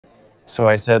So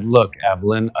I said, look,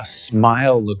 Evelyn, a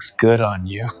smile looks good on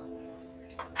you.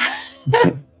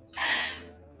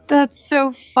 That's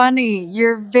so funny.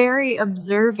 You're very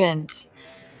observant.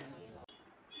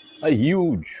 A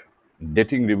huge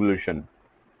dating revolution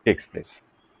takes place.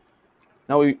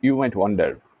 Now you might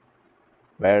wonder,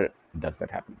 where does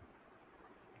that happen?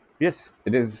 Yes,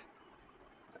 it is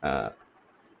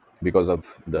because of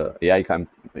the AI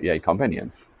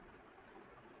companions.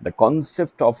 The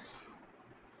concept of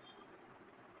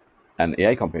an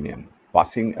AI companion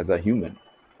passing as a human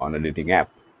on a dating app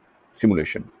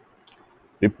simulation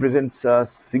represents a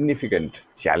significant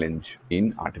challenge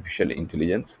in artificial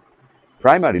intelligence,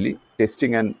 primarily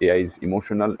testing an AI's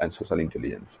emotional and social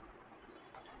intelligence.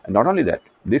 And not only that,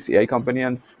 these AI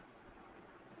companions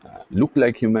look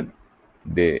like human,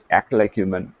 they act like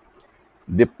human,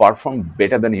 they perform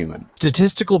better than human.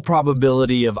 Statistical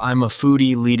probability of I'm a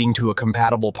foodie leading to a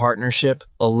compatible partnership,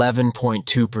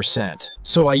 11.2%.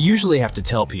 So I usually have to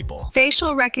tell people.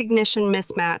 Facial recognition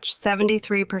mismatch,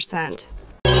 73%.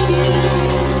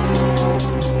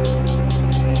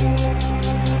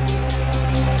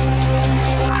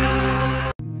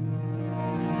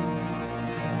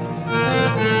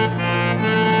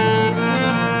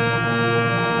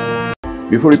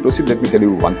 Before we proceed, let me tell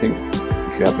you one thing.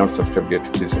 If you have not subscribed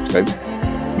yet, please subscribe.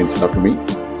 It means a lot to me.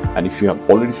 And if you have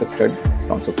already subscribed,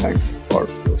 tons of thanks for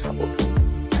your support.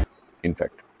 In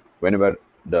fact, whenever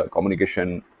the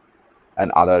communication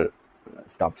and other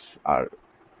stuffs are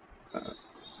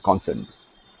concerned,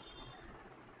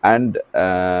 and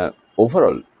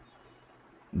overall,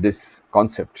 this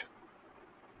concept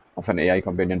of an AI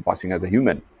companion passing as a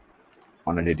human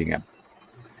on a dating app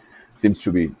seems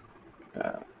to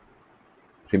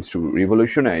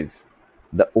revolutionize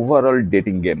the overall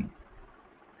dating game.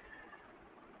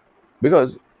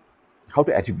 Because how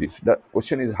to achieve this? The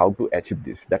question is how to achieve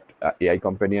this, that AI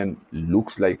companion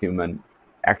looks like human,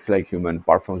 acts like human,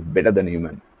 performs better than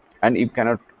human, and you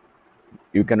cannot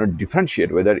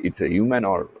differentiate whether it's a human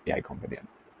or AI companion.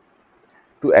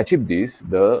 To achieve this,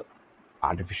 the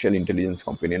artificial intelligence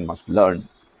companion must learn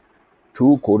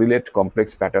to correlate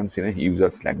complex patterns in a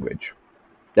user's language.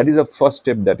 That is the first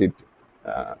step that it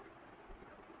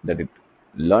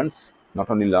learns, not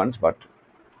only learns, but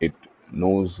it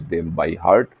knows them by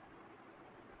heart.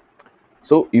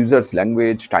 So users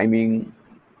language, timing,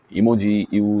 emoji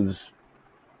use,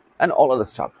 and all other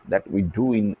stuff that we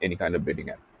do in any kind of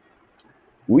dating app,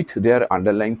 with their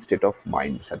underlying state of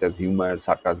mind, such as humor,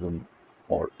 sarcasm,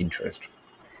 or interest.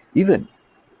 Even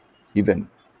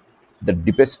the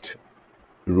deepest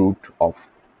root of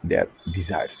their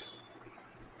desires.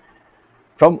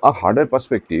 From a hardware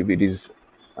perspective, it is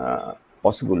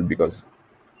possible because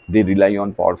they rely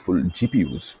on powerful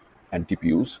GPUs and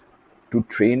TPUs to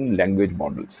train language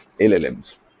models,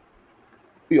 LLMs.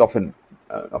 We often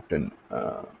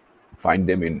find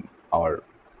them in our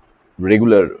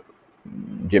regular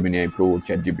Gemini Pro,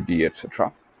 ChatGPT,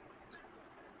 etc.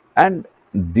 And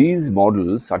these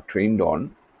models are trained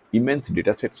on immense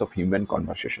datasets of human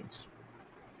conversations,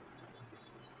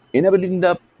 enabling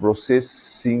the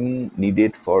processing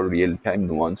needed for real-time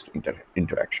nuanced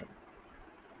interaction.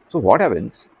 So what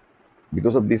happens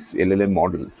because of these LLM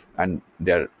models and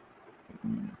their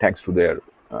thanks to their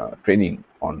training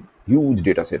on huge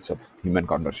data sets of human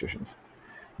conversations,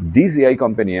 these AI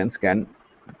companions can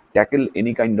tackle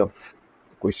any kind of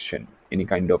question, any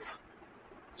kind of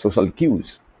social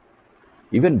cues,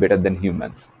 even better than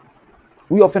humans.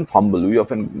 We often fumble, we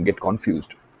often get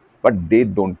confused, but they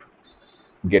don't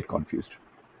get confused.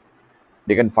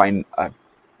 They can find a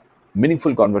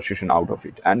meaningful conversation out of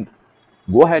it and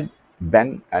go ahead,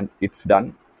 bang, and it's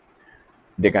done.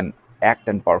 They can act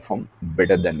and perform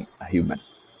better than a human.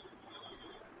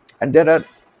 And there are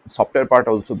software part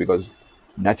also, because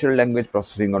natural language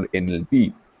processing, or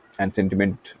NLP, and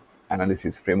sentiment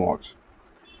analysis frameworks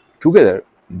together,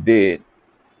 they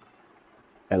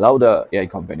allow the AI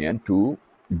companion to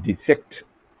dissect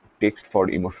text for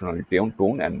emotional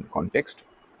tone and context,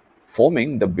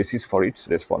 forming the basis for its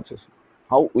responses.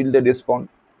 How will they respond?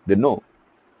 They know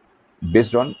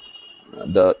based on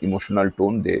the emotional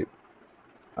tone. They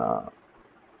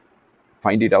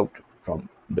find it out from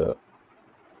the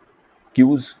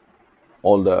cues,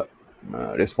 all the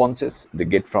responses they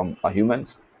get from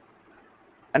humans,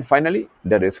 and finally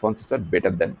the responses are better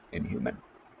than in human.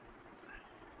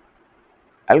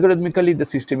 Algorithmically, the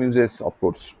system uses, of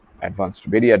course,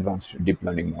 very advanced deep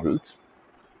learning models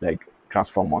like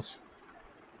transformers,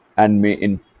 and may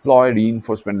employ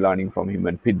reinforcement learning from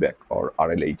human feedback, or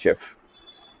RLHF.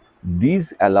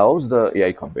 This allows the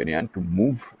AI companion to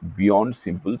move beyond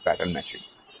simple pattern matching.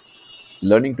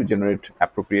 learning to generate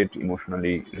appropriate,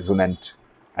 emotionally resonant,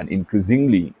 and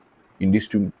increasingly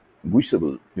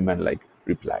indistinguishable human-like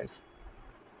replies.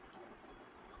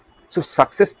 So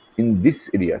success in this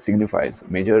area signifies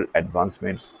major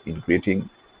advancements in creating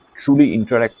truly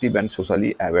interactive and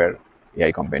socially aware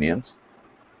AI companions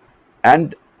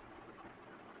and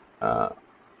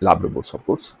lab robots, of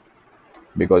course,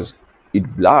 because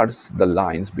it blurs the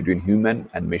lines between human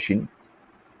and machine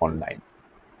online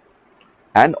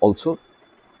and also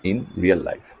in real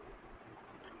life.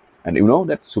 And you know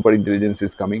that super intelligence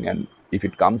is coming, and if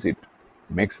it comes, it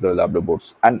makes the lab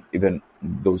robots and even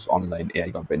those online AI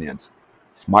companions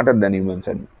smarter than humans,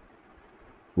 and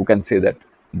who can say that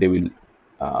they will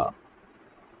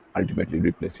ultimately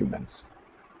replace humans.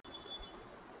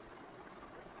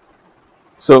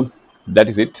 So that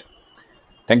is it.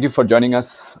 Thank you for joining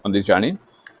us on this journey.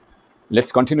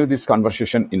 Let's continue this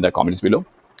conversation in the comments below.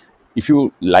 If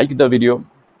you like the video,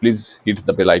 please hit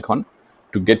the bell icon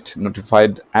to get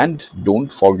notified, and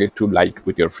don't forget to like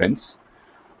with your friends,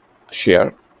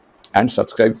 share, and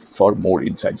subscribe for more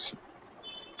insights.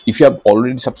 If you have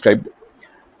already subscribed,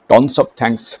 tons of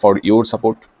thanks for your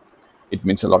support. It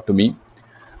means a lot to me.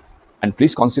 And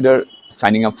please consider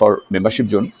signing up for membership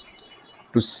zone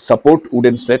to support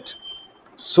Wooden Slate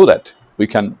so that we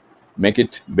can make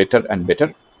it better and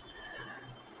better.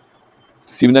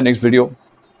 See you in the next video.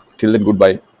 Till then,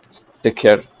 goodbye. Take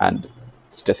care and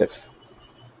stay safe.